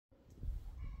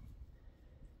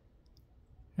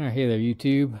Alright, hey there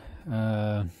YouTube.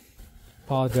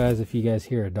 Apologize if you guys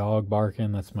hear a dog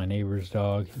barking. That's my neighbor's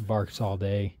dog. He barks all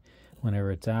day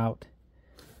whenever it's out.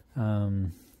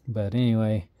 But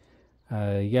anyway,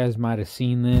 you guys might have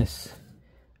seen this.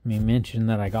 Me mention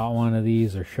that I got one of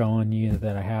these, or showing you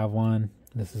that I have one.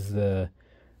 This is the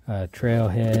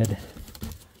Trailhead.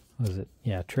 What is it?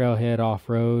 Yeah, Trailhead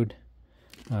Offroad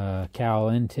Cowl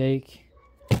Intake.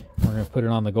 We're going to put it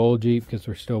on the gold Jeep because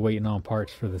we're still waiting on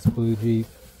parts for this blue Jeep.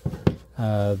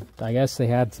 I guess they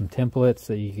had some templates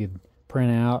that you could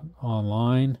print out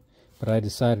online, but I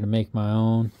decided to make my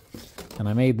own. And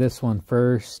I made this one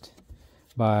first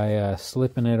by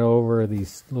slipping it over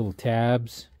these little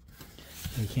tabs.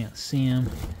 You can't see them,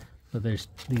 but there's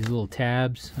these little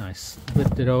tabs. And I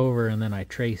slipped it over, and then I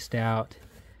traced out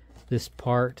this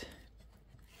part,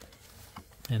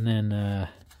 and then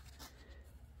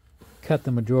cut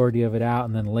the majority of it out,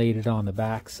 and then laid it on the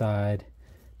back side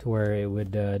to where it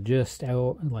would just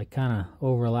like kind of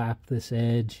overlap this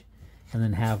edge, and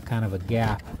then have kind of a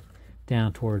gap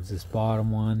down towards this bottom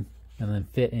one, and then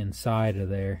fit inside of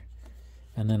there.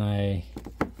 And then I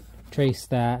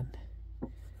traced that,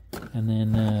 and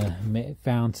then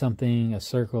found something, a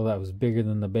circle that was bigger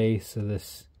than the base of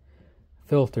this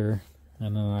filter,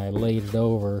 and then I laid it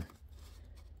over,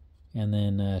 and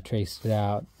then traced it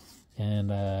out.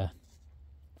 And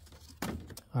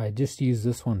I just used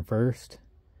this one first.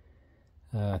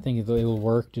 I think it'll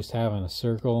work just having a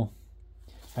circle.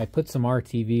 I put some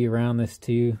RTV around this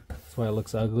too. That's why it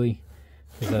looks ugly,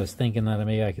 because I was thinking that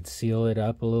maybe I could seal it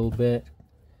up a little bit.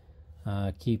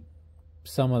 Keep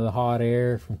some of the hot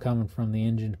air from coming from the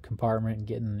engine compartment and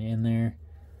getting in there.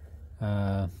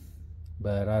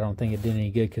 But I don't think it did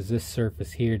any good, because this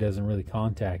surface here doesn't really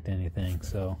contact anything.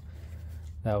 So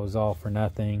that was all for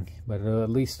nothing. But at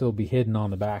least it'll be hidden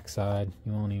on the back side.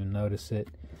 You won't even notice it.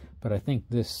 But I think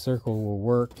this circle will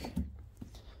work.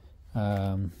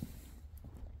 Got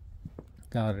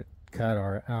it cut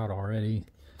out already.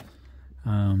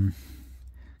 Because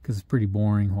it's pretty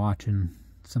boring watching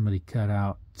somebody cut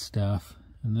out stuff.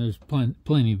 And there's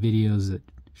plenty of videos that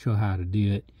show how to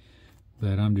do it.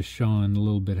 But I'm just showing a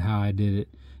little bit how I did it.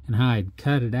 And how I'd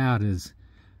cut it out is,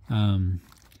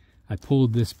 I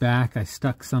pulled this back. I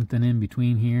stuck something in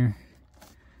between here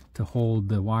to hold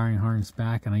the wiring harness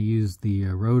back, and I used the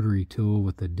rotary tool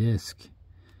with the disc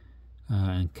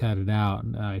and cut it out.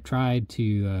 I tried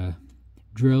to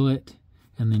drill it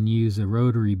and then use a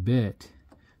rotary bit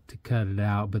to cut it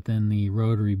out, but then the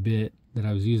rotary bit that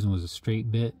I was using was a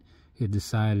straight bit. It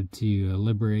decided to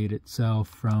liberate itself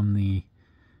from the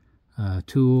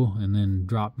tool and then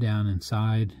drop down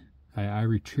inside. I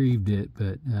retrieved it,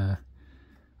 but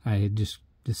I had just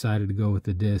decided to go with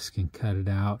the disc and cut it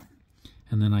out.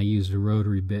 And then I used a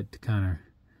rotary bit to kind of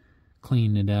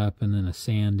clean it up, and then a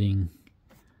sanding,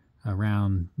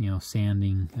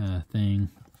 sanding thing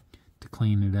to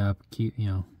clean it up, keep,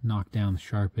 knock down the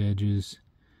sharp edges.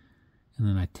 And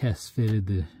then I test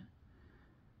fitted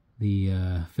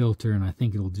the filter, and I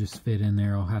think it'll just fit in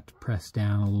there. I'll have to press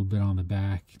down a little bit on the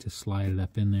back to slide it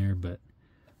up in there, but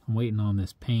I'm waiting on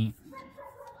this paint.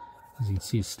 As you can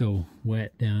see, it's still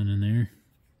wet down in there.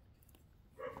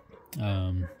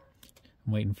 I'm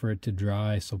waiting for it to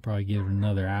dry, so I'll probably give it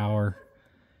another hour,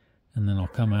 and then I'll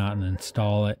come out and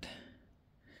install it.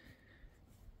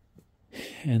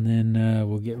 And then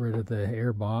we'll get rid of the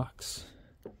air box,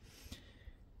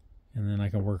 and then I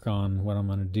can work on what I'm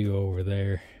going to do over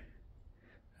there.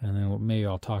 And then maybe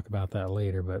I'll talk about that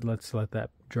later, but let's let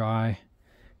that dry,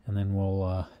 and then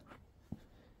we'll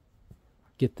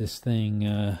get this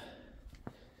thing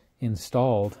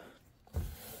installed.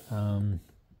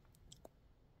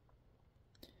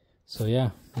 So yeah,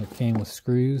 it came with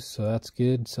screws, so that's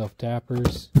good.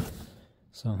 Self-tappers,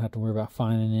 so I don't have to worry about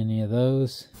finding any of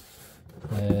those.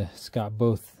 It's got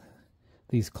both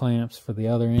these clamps for the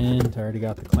other end. I already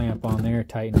got the clamp on there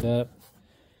tightened up,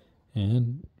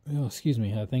 and excuse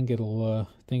me, I think it'll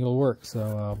work. So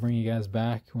I'll bring you guys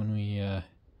back when we are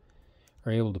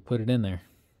able to put it in there.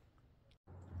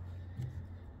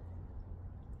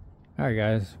 Alright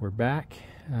guys, we're back.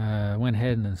 Went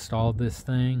ahead and installed this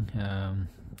thing.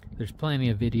 There's plenty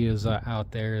of videos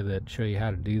out there that show you how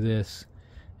to do this,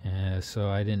 so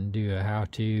I didn't do a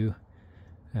how-to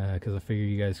because I figured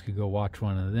you guys could go watch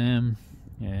one of them,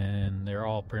 and they're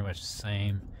all pretty much the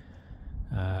same.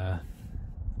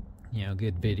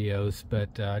 Good videos,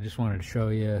 but I just wanted to show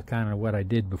you kind of what I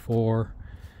did before,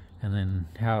 and then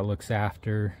how it looks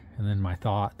after, and then my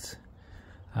thoughts.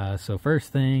 So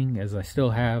first thing is, I still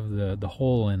have the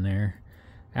hole in there.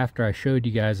 After I showed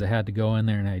you guys I had to go in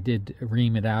there, and I did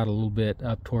ream it out a little bit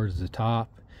up towards the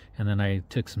top, and then I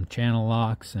took some channel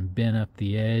locks and bent up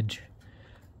the edge,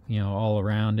 you know, all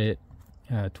around it,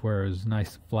 to where it was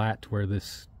nice and flat, to where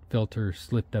this filter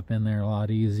slipped up in there a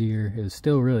lot easier. It was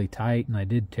still really tight, and I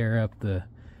did tear up the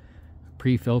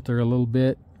pre-filter a little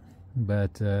bit,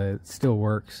 but it still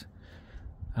works.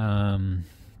 I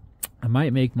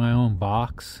might make my own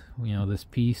box, you know, this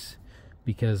piece,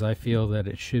 because I feel that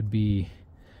it should be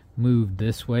moved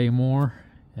this way more,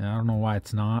 and I don't know why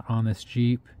it's not on this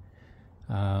Jeep.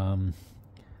 So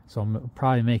I'll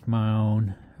probably make my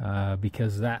own,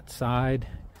 because that side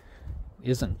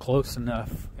isn't close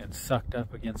enough and sucked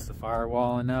up against the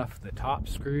firewall enough. The top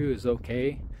screw is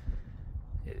okay,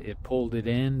 it pulled it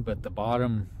in, but the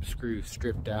bottom screw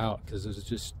stripped out because it was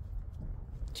just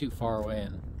too far away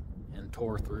and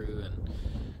tore through and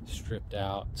stripped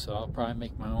out. So I'll probably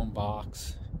make my own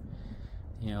box.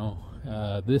 You know,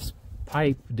 this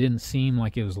pipe didn't seem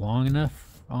like it was long enough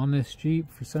on this Jeep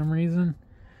for some reason,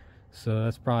 so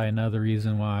that's probably another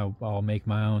reason why I'll make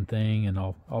my own thing, and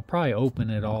I'll probably open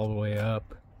it all the way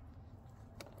up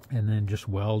and then just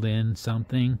weld in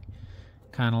something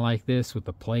kind of like this with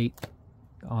the plate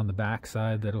on the back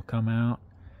side that'll come out,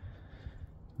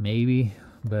 maybe,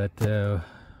 but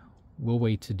we'll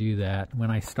wait to do that.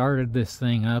 When I started this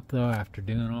thing up though, after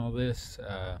doing all this,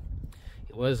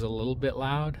 it was a little bit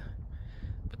loud,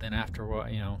 but then after a while,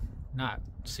 you know, not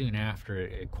soon after,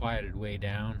 it quieted way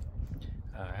down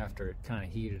after it kind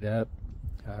of heated up,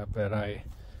 but I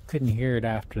couldn't hear it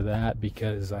after that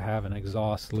because I have an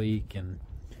exhaust leak, and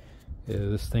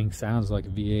this thing sounds like a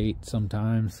V8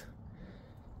 sometimes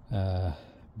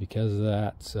because of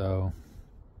that. So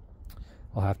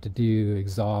I'll have to do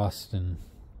exhaust, and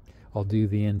I'll do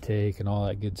the intake and all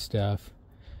that good stuff,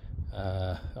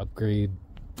 upgrade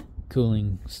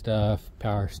cooling stuff,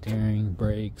 power steering,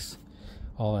 brakes,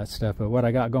 all that stuff. But what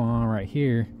I got going on right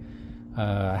here,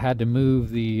 I had to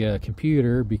move the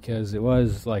computer because it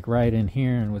was like right in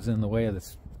here and was in the way of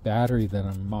this battery that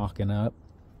I'm mocking up.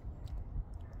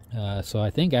 So I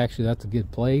think actually that's a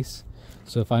good place.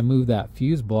 So if I move that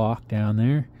fuse block down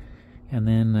there, and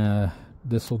then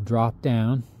this will drop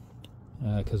down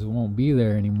because it won't be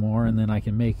there anymore, and then I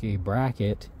can make a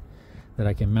bracket that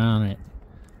I can mount it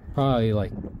probably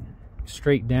like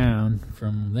straight down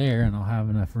from there, and I'll have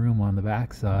enough room on the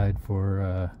back side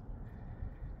for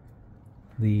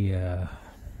you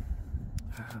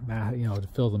know, to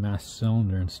fill the master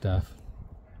cylinder and stuff.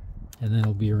 And then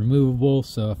it'll be removable,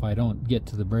 so if I don't get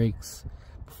to the brakes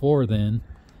before then,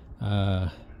 I'll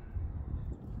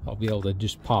be able to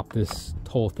just pop this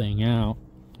whole thing out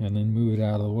and then move it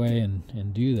out of the way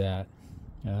and do that.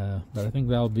 But I think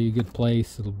that'll be a good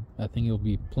place. I think it'll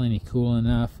be plenty cool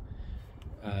enough.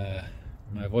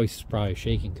 My voice is probably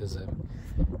shaking because the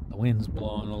wind's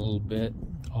blowing a little bit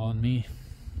on me.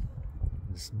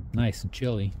 It's nice and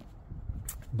chilly,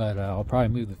 but I'll probably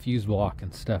move the fuse block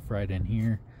and stuff right in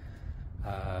here.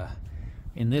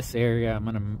 In this area, I'm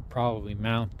gonna probably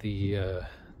mount the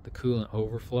coolant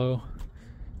overflow.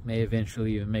 May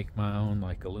eventually even make my own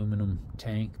like aluminum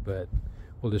tank, but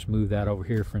we'll just move that over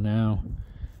here for now.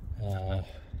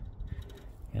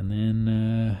 And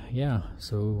then yeah,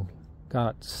 so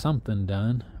got something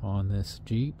done on this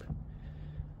Jeep.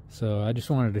 So I just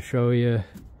wanted to show you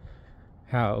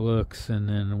how it looks, and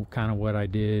then kind of what I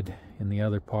did in the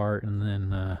other part, and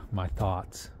then my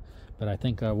thoughts. But I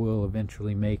think I will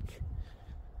eventually make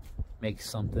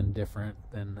something different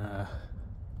than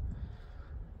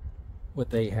what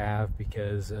they have,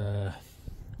 because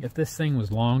if this thing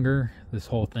was longer, this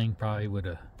whole thing probably would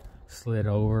have slid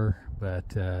over, but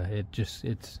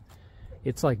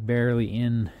it's like barely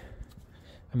in.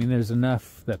 I mean, there's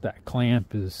enough that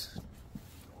clamp is,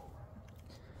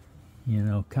 you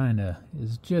know, kind of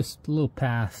is just a little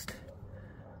past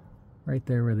right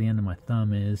there where the end of my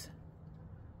thumb is,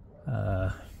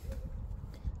 to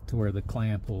where the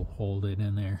clamp will hold it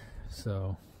in there.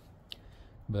 So,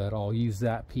 but I'll use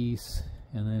that piece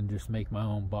and then just make my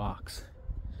own box.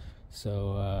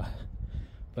 So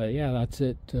but yeah, that's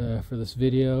it for this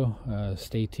video.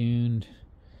 Stay tuned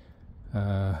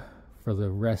for the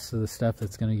rest of the stuff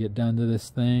that's going to get done to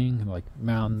this thing, like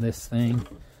mounting this thing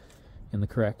in the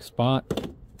correct spot,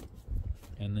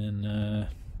 and then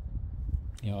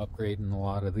you know, upgrading a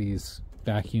lot of these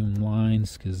vacuum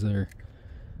lines, because a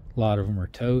lot of them are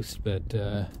toast. But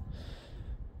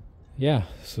yeah,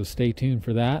 so stay tuned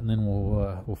for that, and then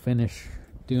we'll finish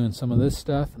doing some of this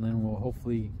stuff, and then we'll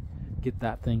hopefully get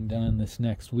that thing done this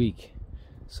next week.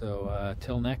 So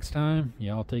till next time,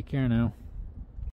 y'all take care now.